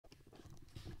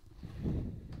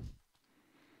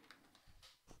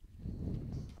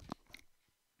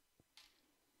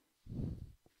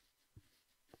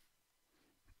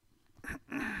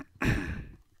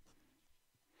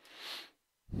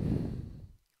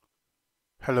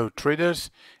Hello traders,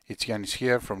 it's Yanis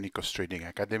here from Nikos Trading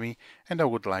Academy, and I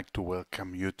would like to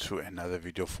welcome you to another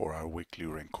video for our weekly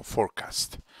Renko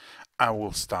forecast. I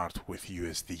will start with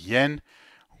USD Yen,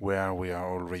 where we are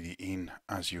already in,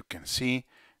 as you can see,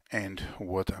 and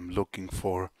what I'm looking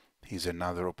for is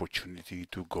another opportunity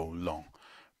to go long.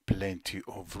 Plenty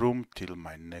of room till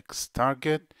my next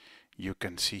target. You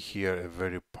can see here a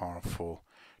very powerful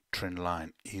trend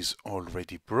line is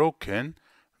already broken.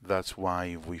 That's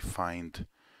why we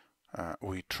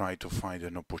try to find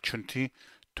an opportunity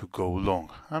to go long.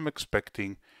 I'm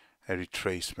expecting a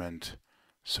retracement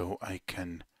so I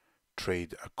can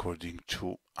trade according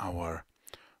to our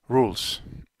rules.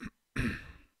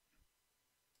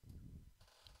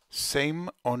 Same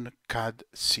on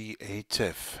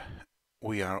CADCHF.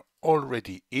 We are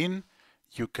already in.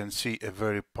 You can see a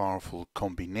very powerful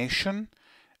combination.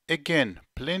 Again,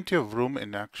 plenty of room,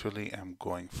 and actually I'm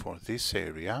going for this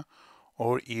area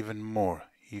or even more.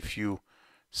 If you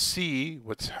see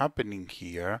what's happening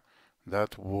here,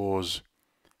 that was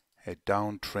a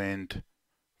downtrend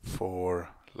for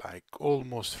like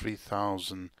almost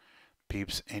 3,000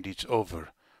 pips and it's over.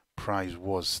 Price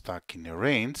was stuck in a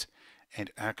range,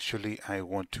 and actually I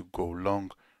want to go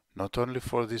long not only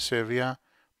for this area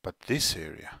but this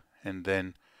area and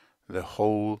then the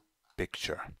whole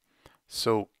picture.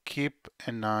 So keep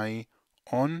an eye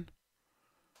on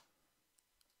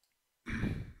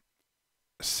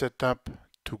setup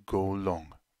to go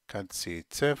long.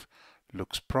 CADCHF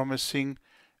looks promising,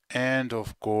 and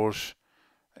of course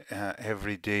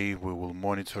every day we will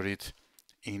monitor it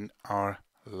in our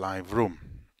live room.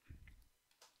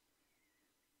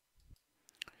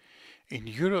 In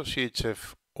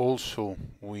EURCHF also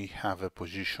we have a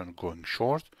position going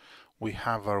short. We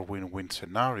have our win-win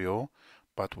scenario,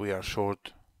 but we are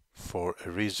short for a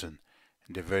reason,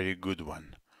 and a very good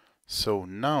one. So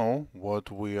now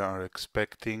what we are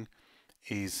expecting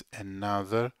is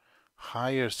another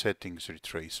higher settings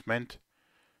retracement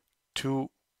to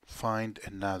find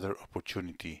another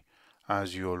opportunity.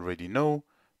 As you already know,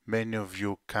 many of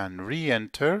you can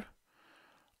re-enter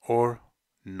or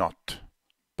not,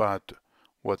 but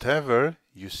whatever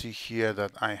you see here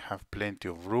that I have plenty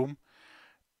of room,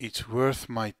 it's worth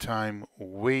my time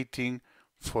waiting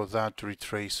for that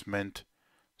retracement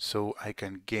so I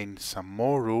can gain some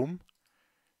more room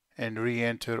and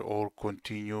re-enter or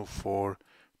continue for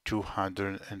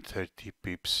 230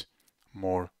 pips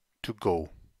more to go.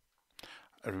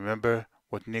 Remember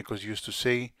what Nikos used to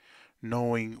say,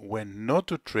 knowing when not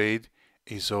to trade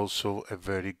is also a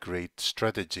very great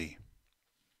strategy.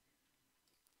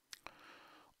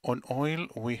 On oil,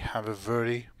 we have a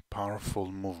very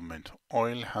powerful movement.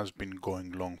 Oil has been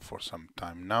going long for some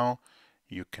time now,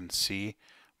 you can see,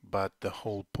 but the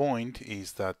whole point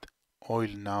is that oil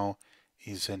now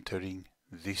is entering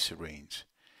this range,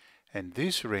 and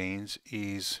this range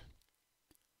is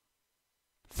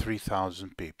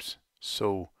 3,000 pips.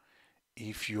 So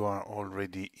if you are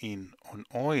already in on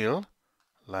oil,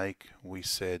 like we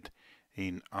said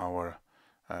in our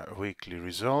weekly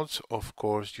results, of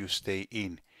course you stay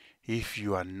in. If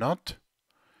you are not,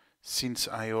 since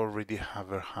I already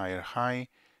have a higher high,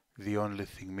 the only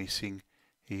thing missing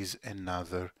is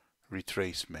another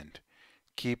retracement.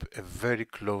 Keep a very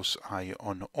close eye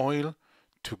on oil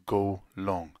to go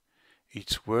long.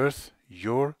 It's worth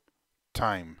your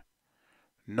time.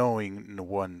 Knowing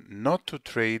when not to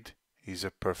trade is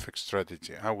a perfect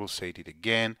strategy. I will say it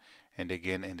again and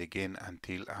again and again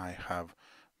until I have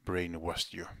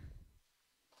brainwashed you.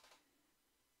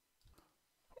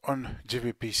 On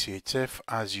GBPCHF,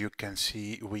 as you can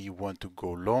see, we want to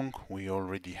go long. We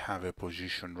already have a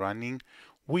position running.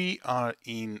 We are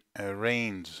in a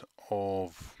range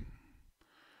of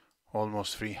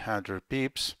almost 300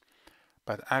 pips,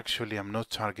 but actually I'm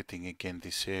not targeting again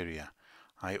this area.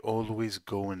 I always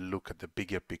go and look at the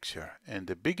bigger picture, and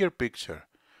the bigger picture,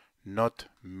 not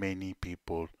many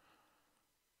people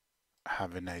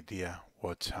have an idea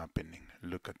what's happening.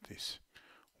 Look at this.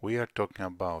 We are talking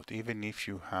about, even if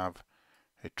you have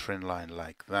a trend line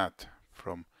like that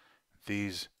from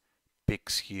these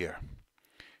peaks here,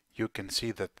 you can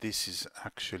see that this is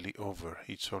actually over.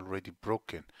 It's already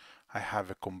broken. I have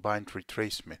a combined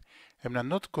retracement, and I'm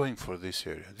not going for this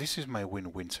area. This is my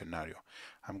win-win scenario.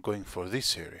 I'm going for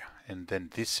this area, and then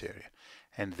this area,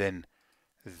 and then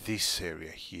this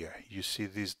area here. You see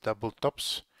these double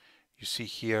tops? You see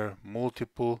here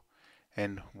multiple,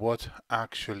 and what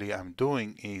actually I'm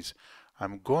doing is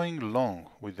I'm going long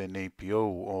with an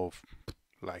APO of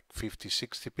like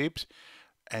 50-60 pips,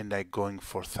 and I'm going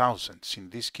for thousands,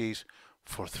 in this case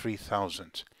for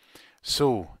 3,000.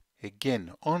 So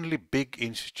again, only big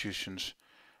institutions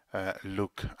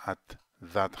look at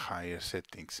that higher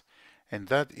settings. And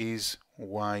that is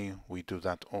why we do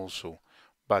that also.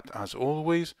 But as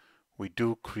always, we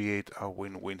do create a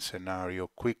win-win scenario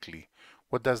quickly.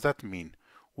 What does that mean?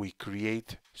 We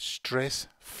create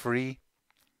stress-free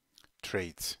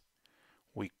trades.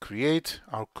 We create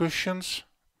our cushions,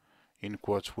 in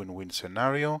quotes win-win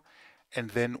scenario,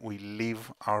 and then we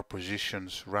leave our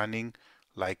positions running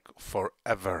like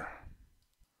forever.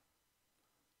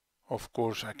 Of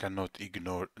course, I cannot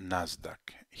ignore NASDAQ.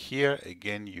 Here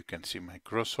again you can see my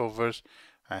crossovers.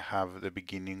 I have the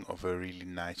beginning of a really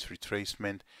nice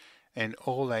retracement, and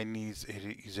all I need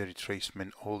is a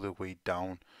retracement all the way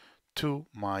down to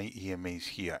my EMAs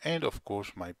here, and of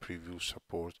course my previous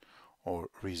support or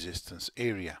resistance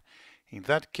area. In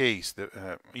that case,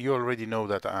 you already know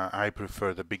that I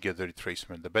prefer the bigger the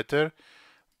retracement the better,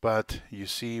 but you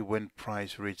see when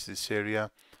price reaches this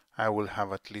area, I will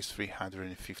have at least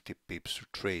 350 pips to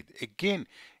trade. Again,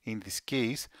 in this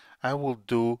case, I will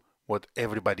do what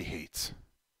everybody hates.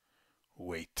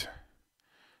 Wait.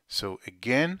 So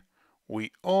again,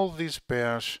 all these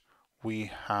pairs,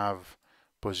 we have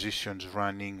positions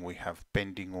running, we have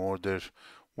pending orders.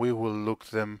 We will look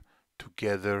them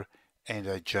together and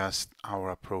adjust our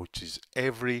approaches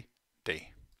every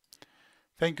day.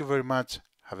 Thank you very much.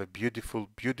 Have a beautiful,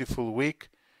 beautiful week,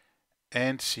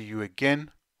 and see you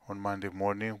again on Monday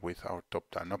morning with our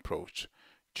top-down approach.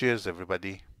 Cheers,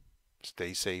 everybody.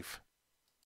 Stay safe.